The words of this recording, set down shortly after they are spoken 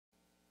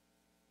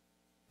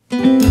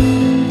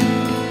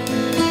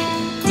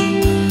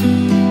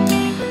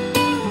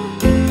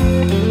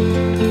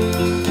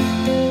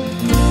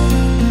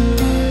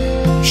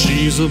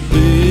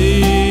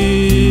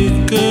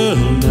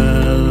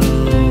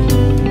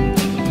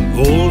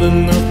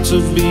to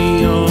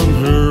be on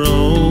her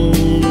own.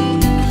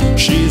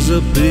 She's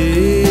a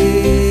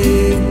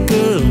big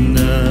girl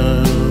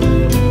now,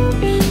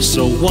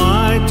 so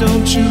why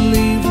don't you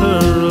leave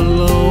her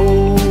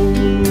alone?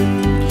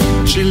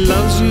 She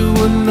loves you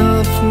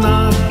enough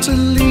not to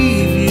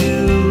leave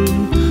you,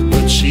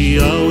 but she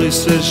always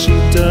says she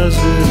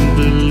doesn't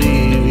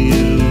believe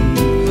you.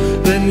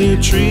 Then you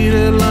treat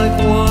her like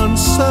one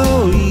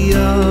so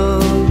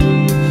young,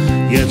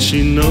 yet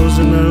she knows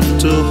enough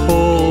to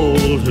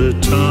hold her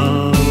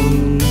tongue.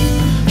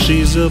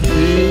 She's a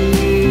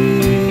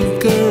big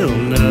girl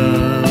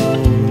now,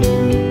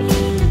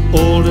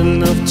 old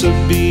enough to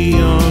be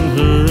on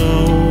her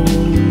own.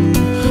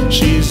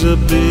 She's a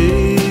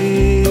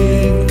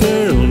big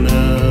girl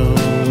now,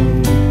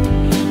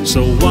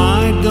 so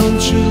why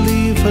don't you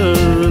leave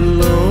her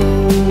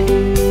alone?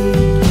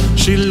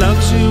 She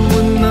loves you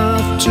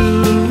enough to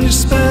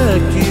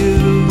respect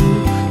you,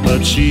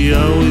 but she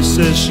always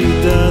says she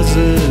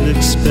doesn't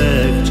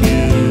expect you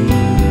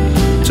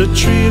to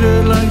treat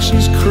her like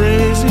she's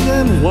crazy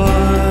and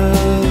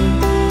wild.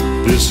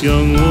 This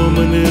young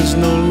woman is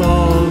no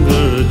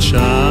longer a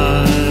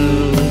child.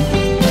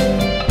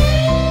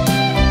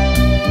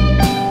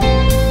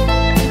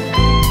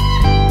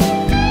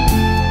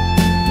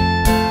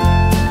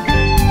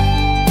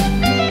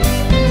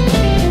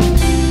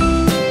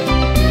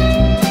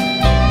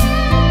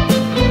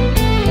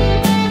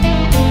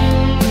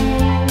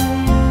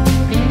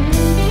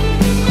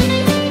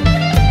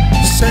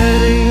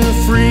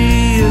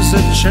 A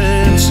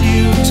chance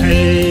you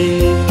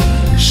take.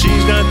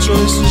 She's got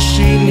choices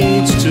she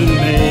needs to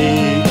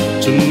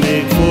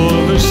make for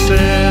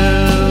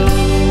herself.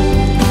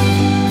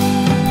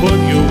 Put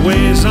your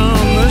ways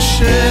on the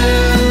shelf.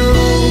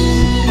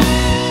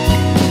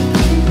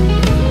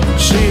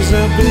 She's a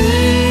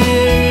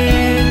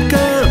big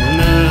girl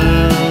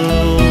now,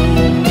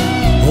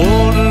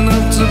 old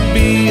enough to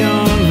be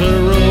on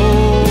her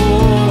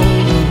own.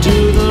 Do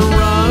the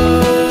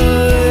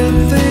right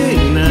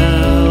thing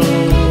now,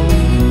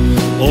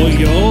 or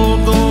you're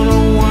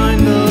gonna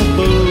wind up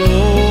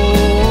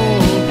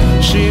alone.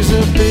 She's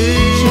a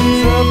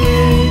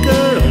big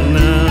girl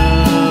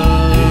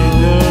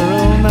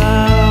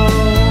now,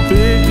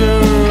 big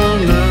girl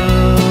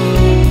now.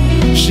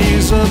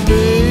 She's a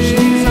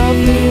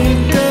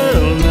big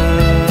girl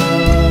now,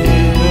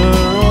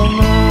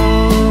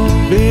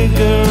 big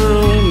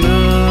girl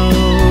now.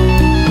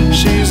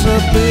 She's a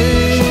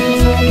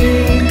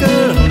big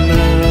girl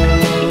now,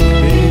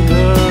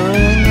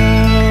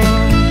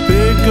 big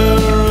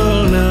girl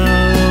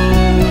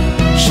now.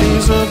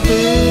 She's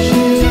a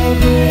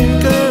big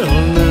girl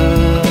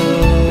now,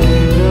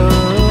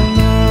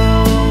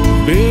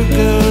 big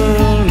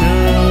girl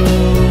now.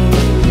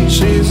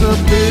 She's a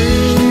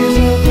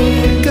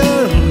big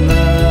girl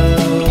now,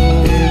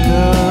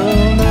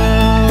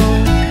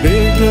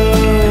 big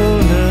girl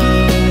now.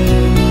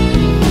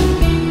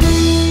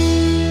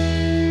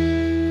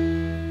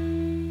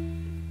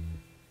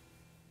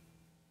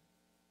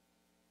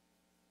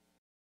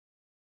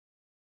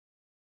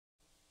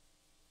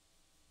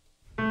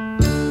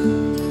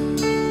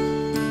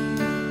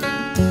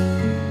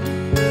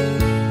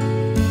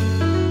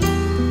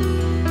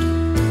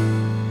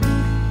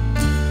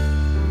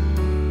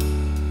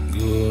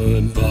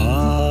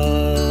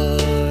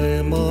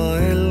 Goodbye,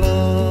 my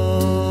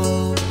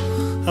love.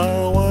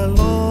 How I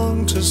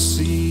long to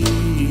see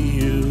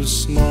you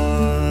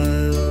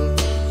smile.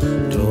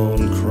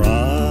 Don't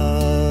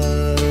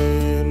cry,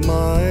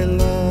 my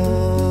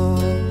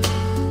love.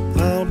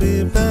 I'll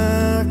be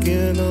back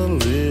in a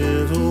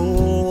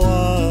little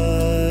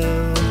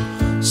while.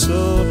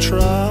 So try,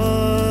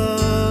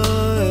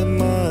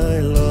 my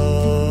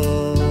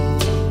love,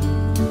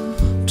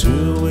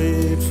 to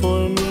wait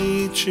for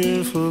me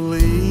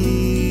cheerfully.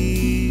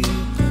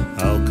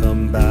 I'll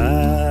come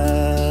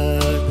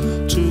back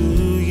to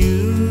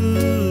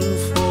you,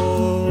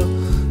 for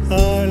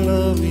I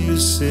love you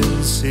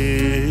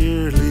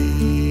sincerely.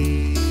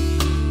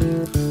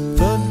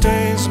 The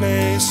days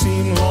may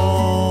seem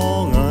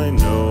long, I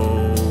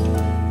know,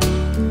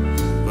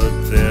 but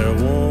there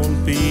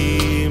won't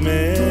be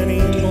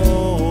many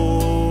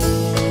more.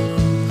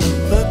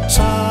 The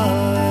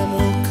time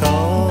will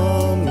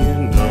come, you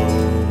know,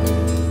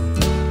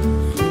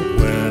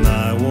 when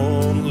I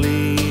won't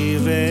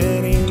leave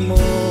anymore.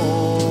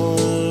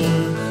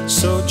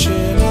 So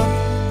chin up,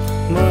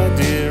 my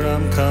dear,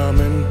 I'm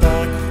coming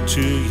back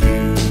to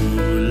you.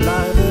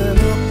 Liven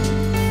up,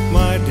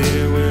 my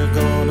dear, we're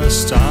gonna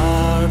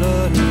start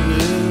anew.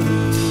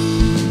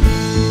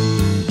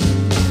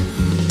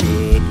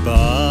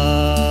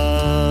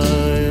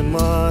 Goodbye,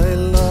 my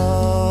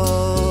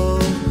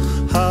love.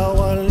 How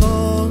I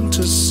long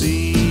to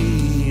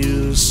see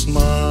you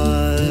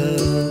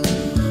smile.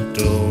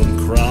 Don't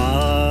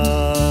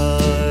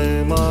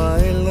cry,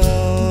 my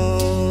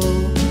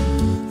love.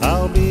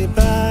 I'll be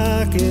back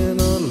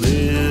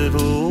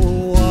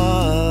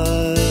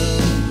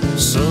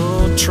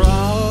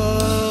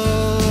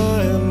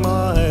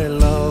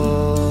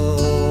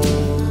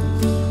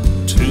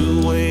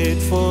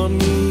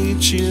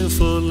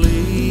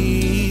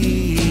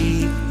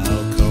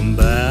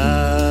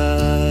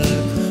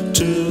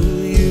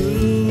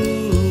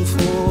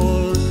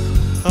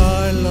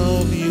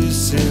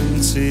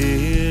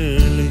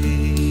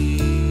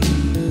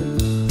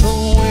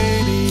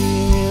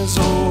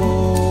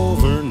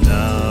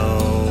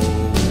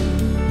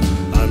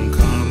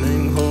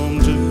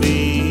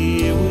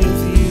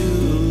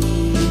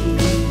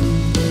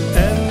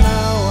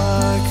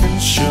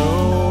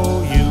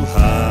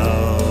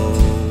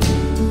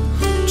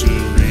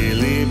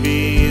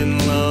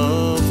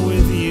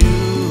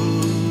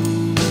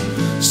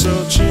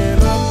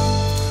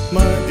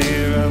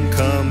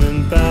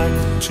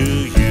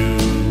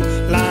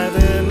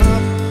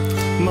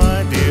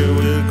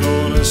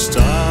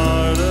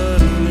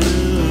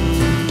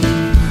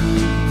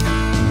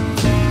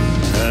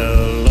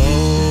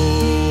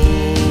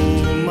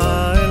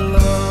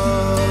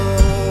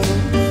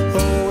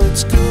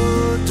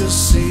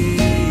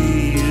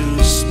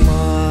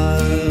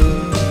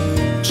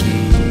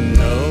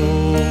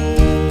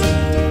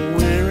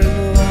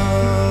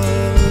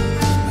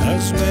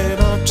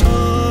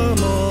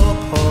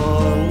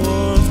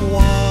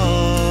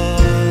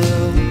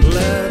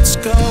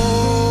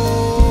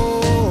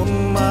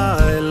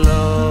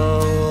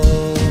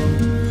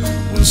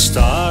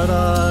start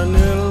our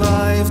new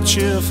life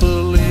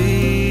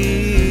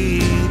cheerfully.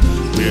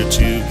 We're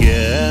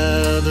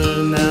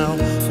together now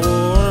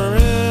forever,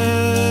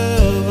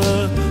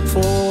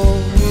 for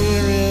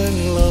we're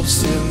in love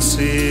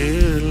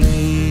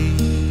sincerely.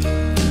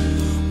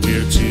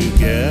 We're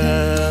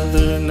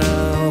together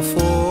now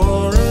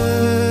forever,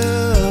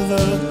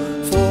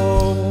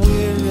 for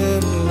we're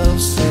in love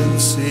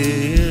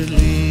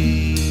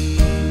sincerely.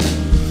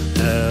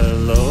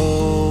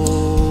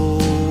 Hello,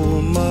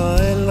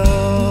 my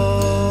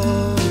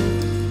love,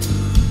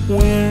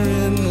 we're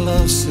in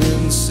love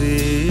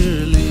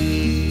sincerely.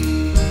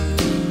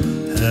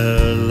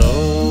 Hello,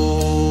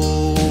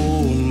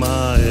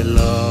 my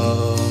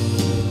love,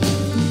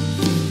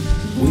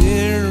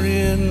 we're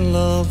in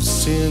love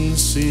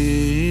sincerely.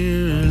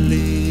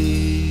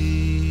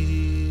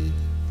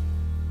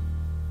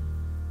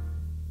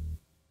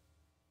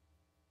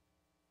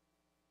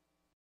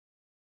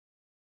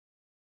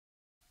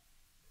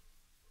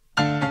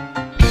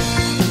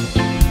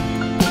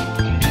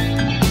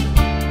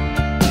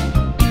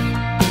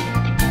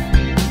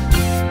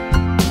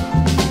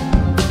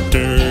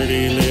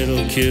 Dirty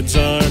little kids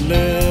are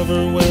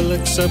never well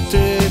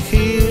accepted.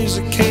 Here's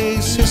a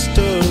case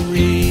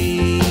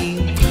history.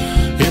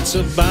 It's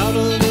about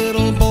a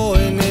little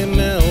boy named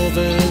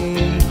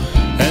Melvin,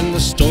 and the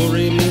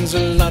story means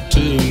a lot to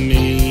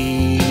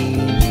me.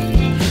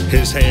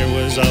 His hair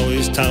was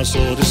always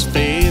tousled, his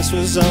face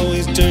was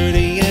always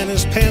dirty, and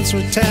his pants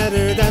were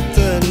tattered at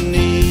the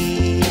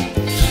knee.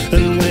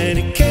 And when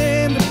he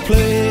came to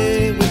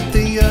play with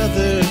the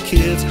other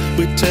kids,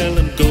 we'd tell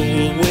him, "Go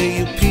away,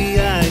 you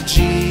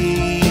P.I.G."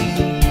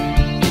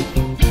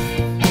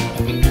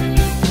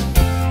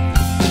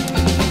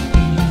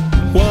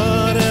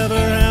 Whatever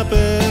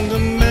happened to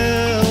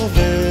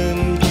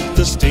Melvin,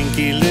 the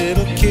stinky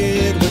little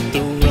kid with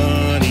the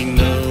runny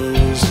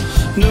nose?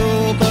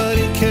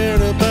 Nobody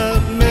cared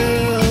about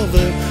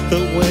Melvin,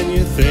 but when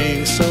you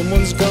think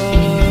someone's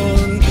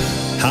gone,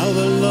 how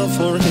the love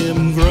for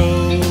him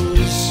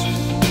grows.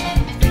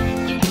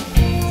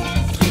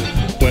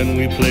 When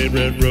we played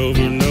Red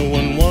Rover, no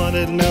one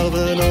wanted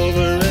Melvin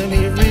over, and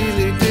he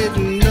really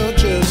didn't know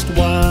just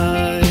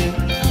why.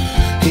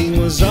 He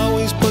was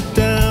always put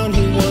down,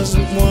 he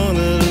wasn't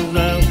wanted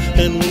around,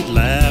 and we'd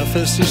laugh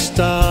as he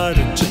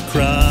started to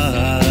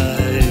cry.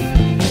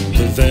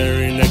 The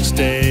very next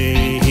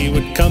day he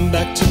would come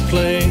back to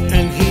play,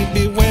 and he'd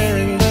be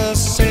wearing the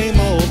same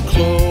old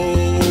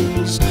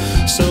clothes.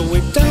 So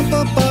we'd dump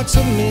a box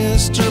of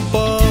Mr.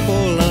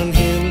 Bubble on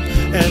him,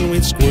 and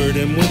we'd squirt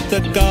him with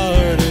the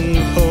garden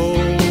hose.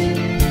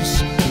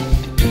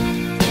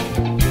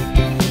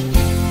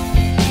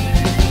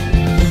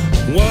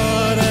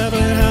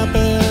 Whatever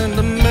happened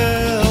to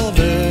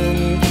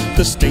Melvin,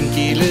 the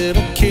stinky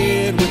little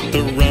kid with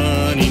the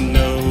runny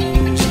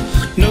nose?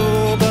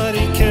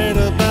 Nobody cared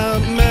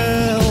about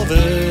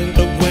Melvin,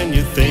 but when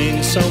you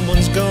think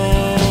someone's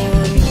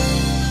gone,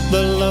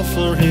 the love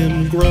for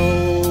him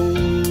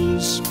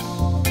grows.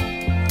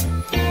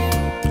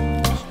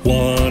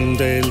 One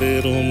day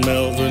little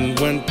Melvin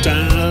went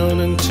down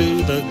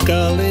into the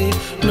gully.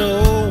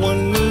 No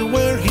one knew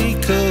where he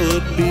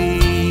could be.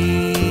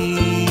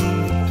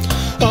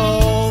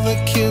 All the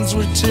kids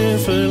were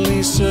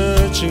tearfully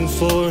searching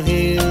for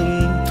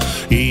him,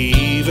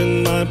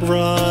 even my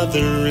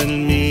brother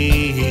and me.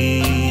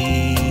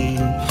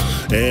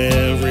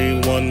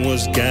 Everyone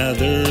was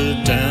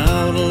gathered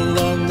down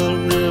along the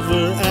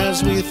river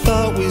as we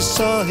thought we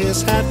saw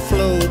his hat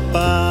float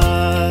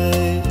by.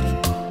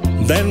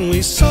 Then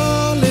we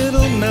saw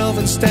little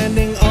Melvin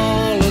standing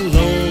all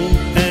alone,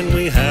 and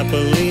we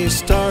happily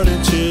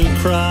started to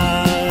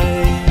cry.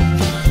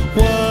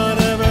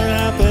 Whatever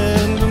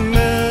happened to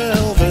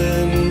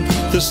Melvin,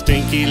 the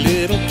stinky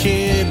little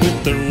kid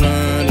with the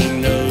runny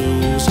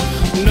nose?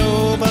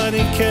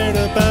 Nobody cared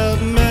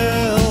about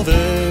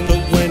Melvin,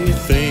 but when you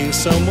think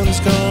someone's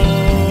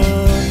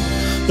gone,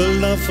 the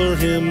love for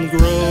him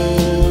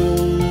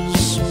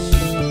grows.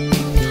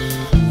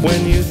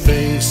 When you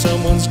think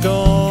someone's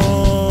gone,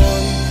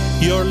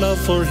 your love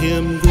for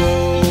him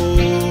grows.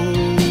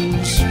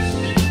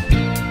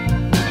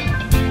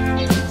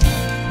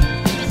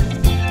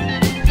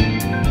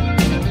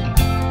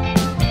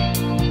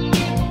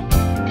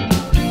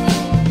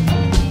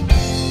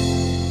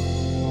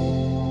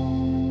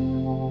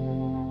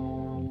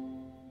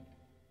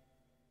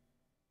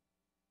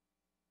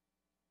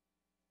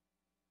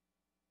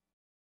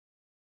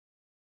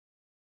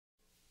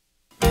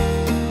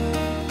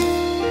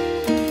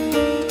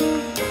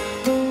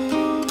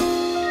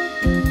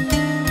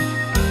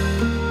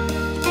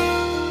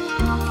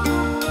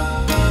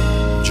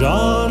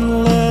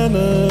 John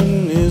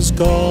Lennon is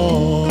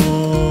gone.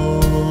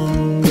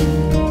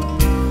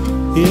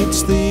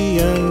 It's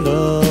the end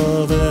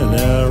of an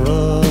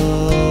era.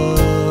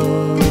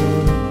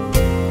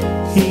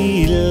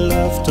 He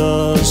left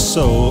us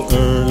so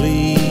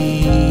early,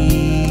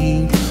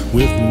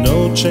 with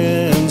no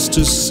chance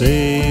to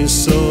say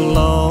so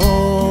long.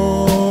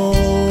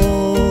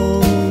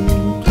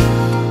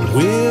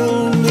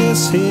 We'll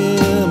miss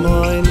him,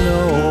 I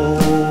know.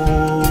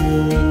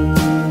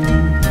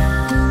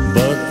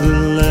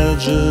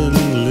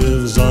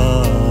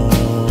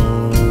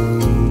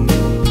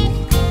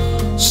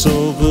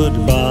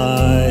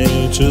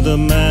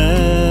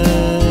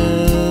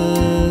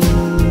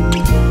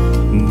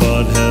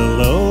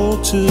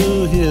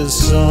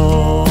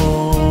 song.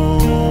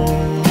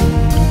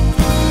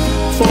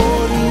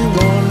 40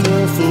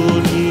 wonderful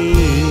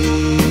years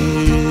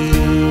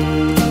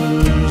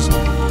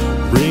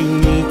bring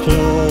me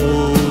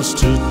close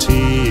to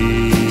tears.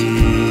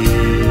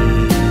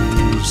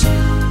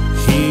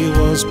 He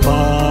was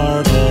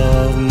part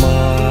of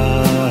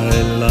my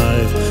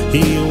life.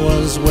 He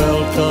was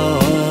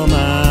welcome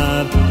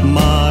at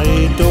my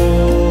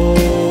door.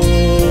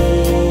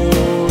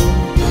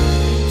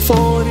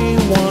 40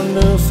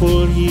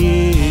 wonderful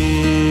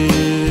years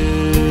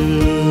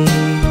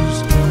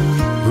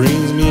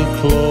brings me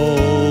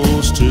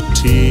close to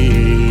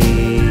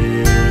tears.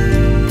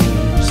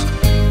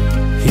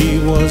 He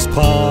was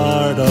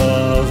part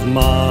of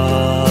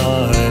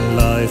my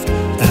life,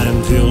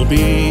 and he'll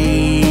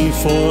be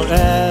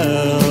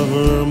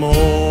forevermore.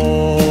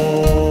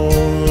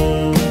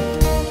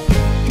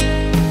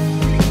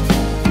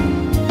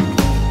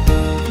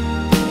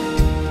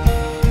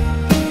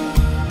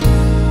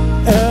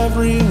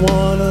 Every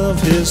one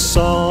of his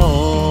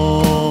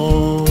songs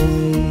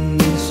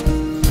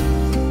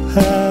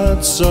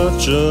had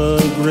such a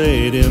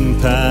great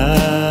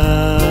impact.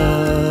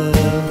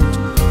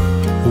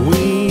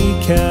 We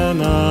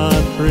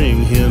cannot bring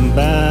him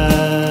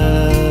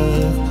back,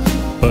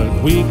 but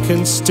we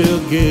can still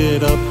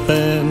get up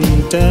and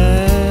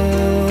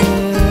dance.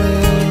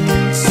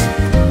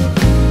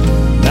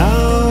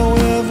 Now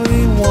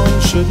everyone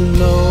should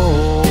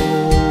know,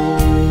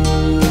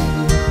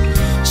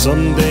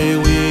 someday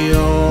we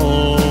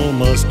all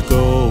must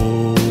go.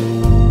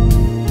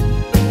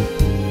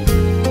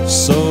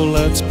 So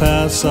let's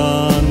pass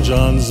on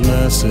John's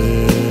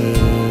message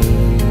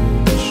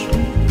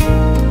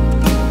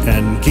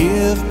and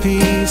give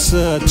peace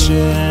a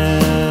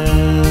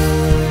chance.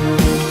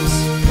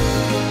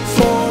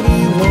 40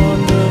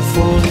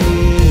 wonderful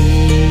years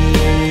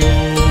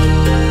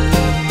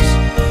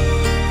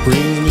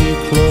bring me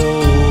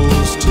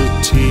close to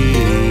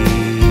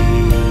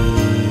tears.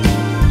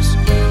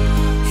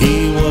 He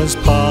was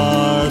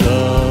part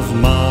of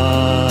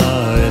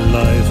my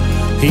life.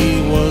 He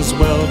was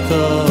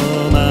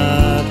welcome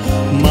at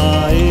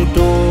my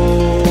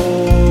door.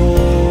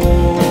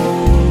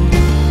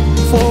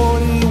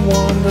 40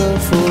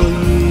 wonderful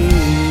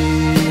years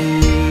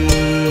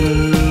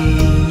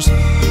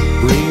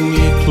bring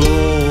me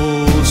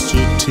close to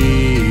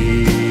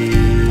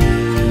tears.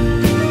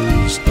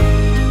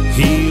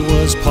 He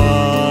was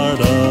part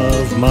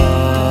of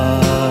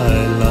my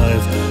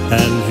life,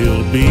 and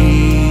he'll be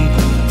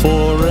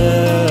forevermore.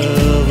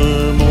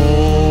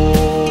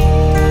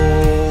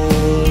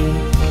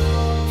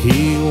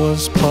 He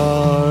was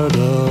part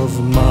of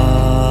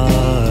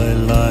my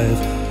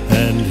life,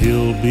 and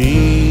he'll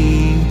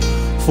be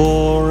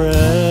forevermore.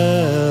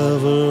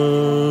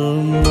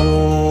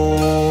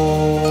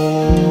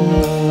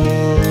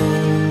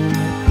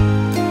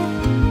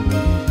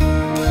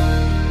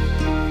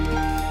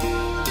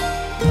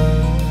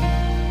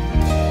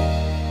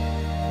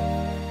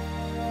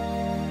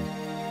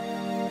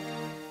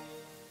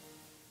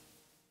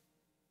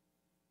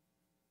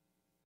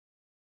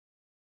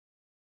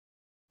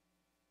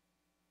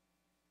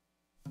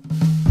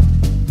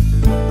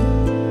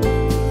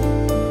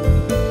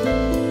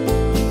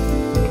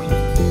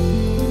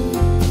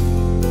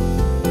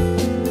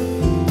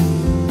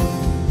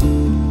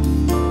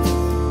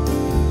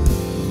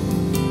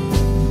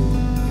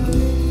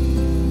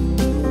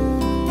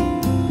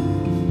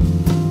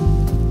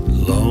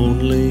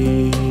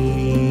 Lonely,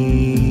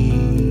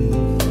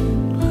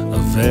 a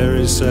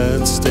very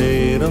sad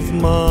state of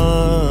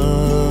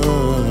mind.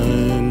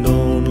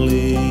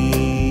 Only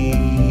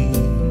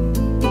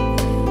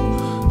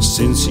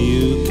since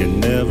you can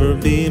never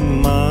be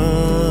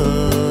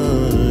mine,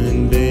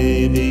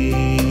 baby.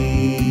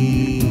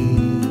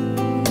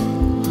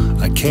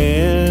 I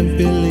can't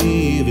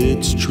believe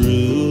it's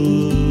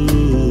true.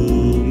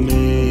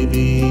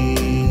 Maybe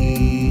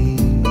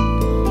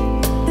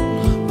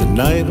the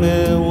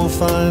nightmare will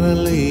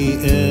finally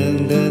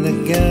end, and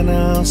again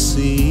I'll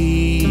see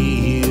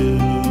you.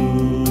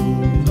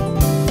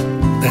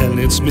 And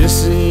it's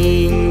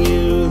missing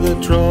you that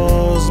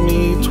draws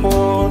me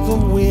toward the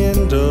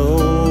window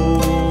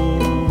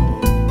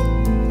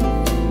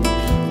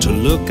to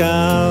look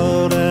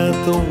out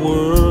at the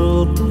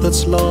world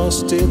that's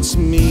lost its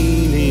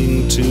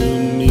meaning to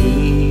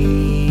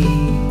me.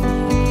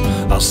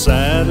 I'll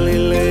sadly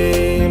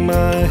lay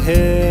my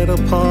head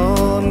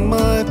upon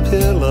my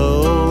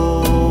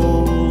pillow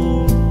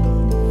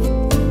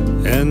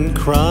and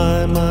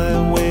cry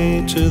my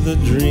way to the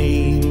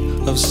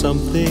dream of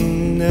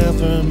something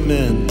never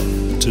meant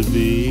to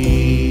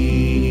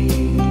be.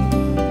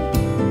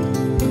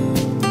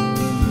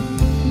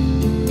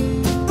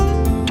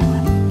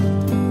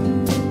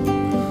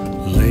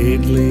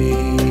 Lately,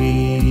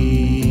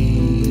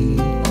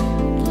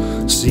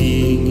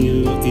 seeing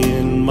you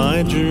in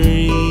my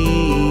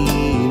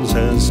dreams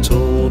has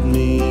told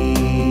me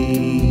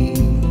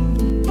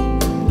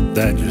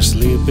that you're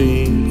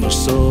sleeping, or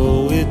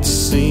so it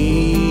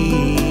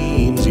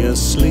seems. You're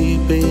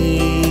sleeping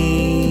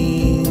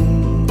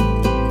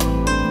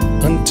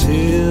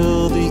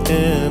until the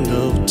end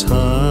of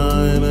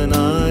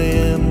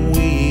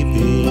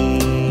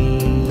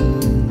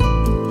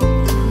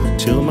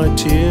till my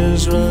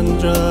tears run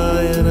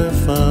dry and I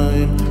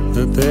find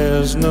that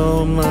there's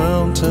no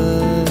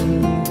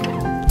mountain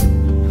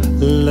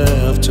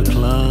left to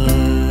climb.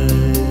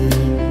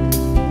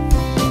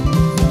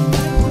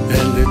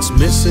 And it's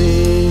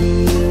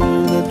missing you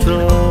that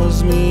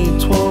draws me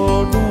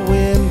toward the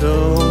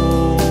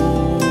window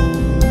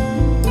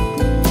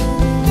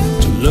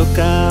to look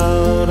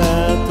out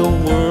at the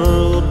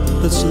world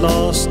that's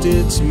lost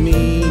its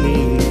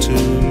meaning to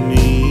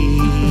me.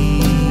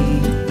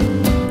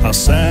 I'll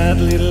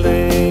sadly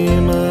lay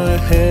my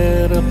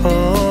head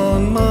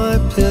upon my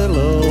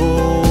pillow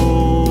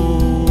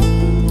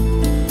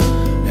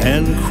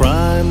and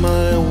cry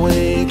my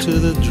way to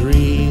the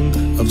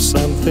dream of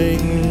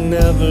something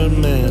never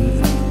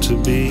meant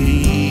to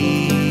be.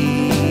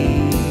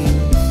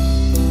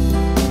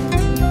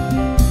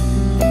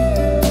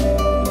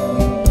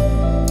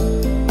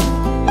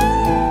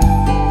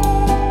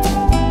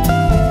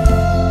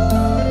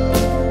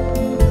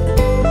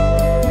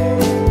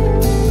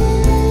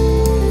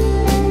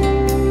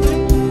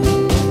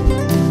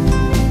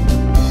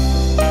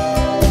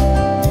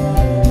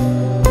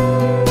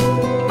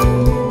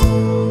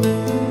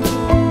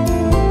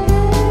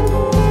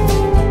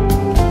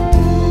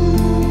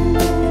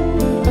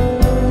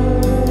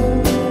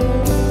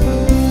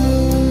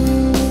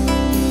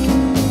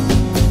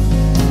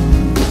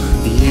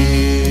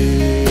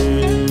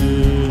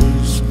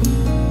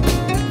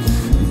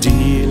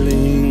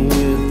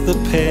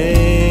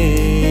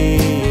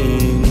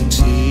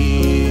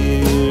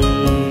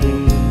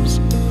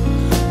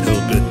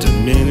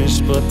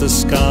 The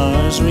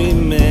scars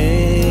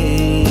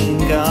remain.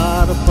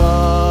 God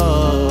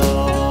above,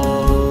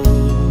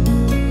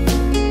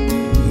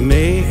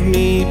 make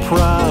me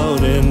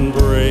proud and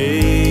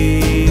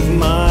brave,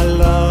 my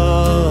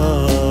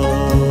love.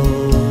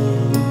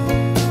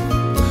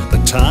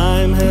 The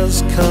time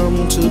has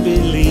come to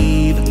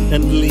believe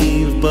and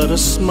leave but a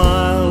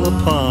smile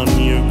upon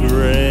your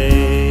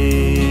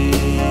grave.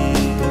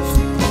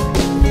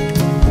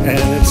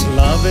 And it's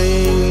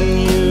loving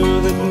you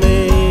that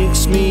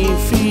makes me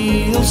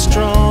feel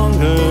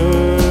stronger.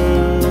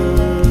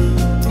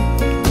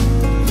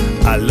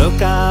 I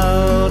look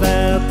out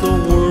at the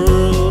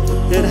world,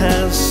 it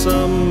has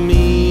some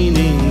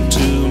meaning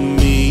to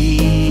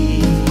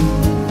me.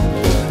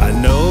 I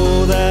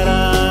know that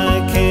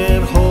I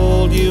can't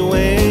hold you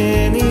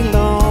any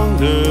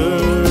longer,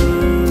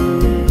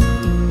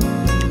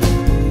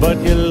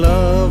 but your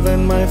love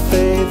and my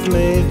faith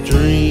make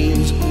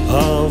dreams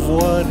of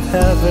what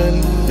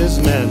heaven is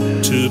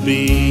meant to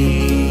be.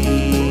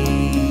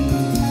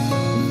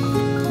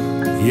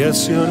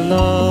 Yes, your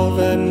love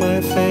and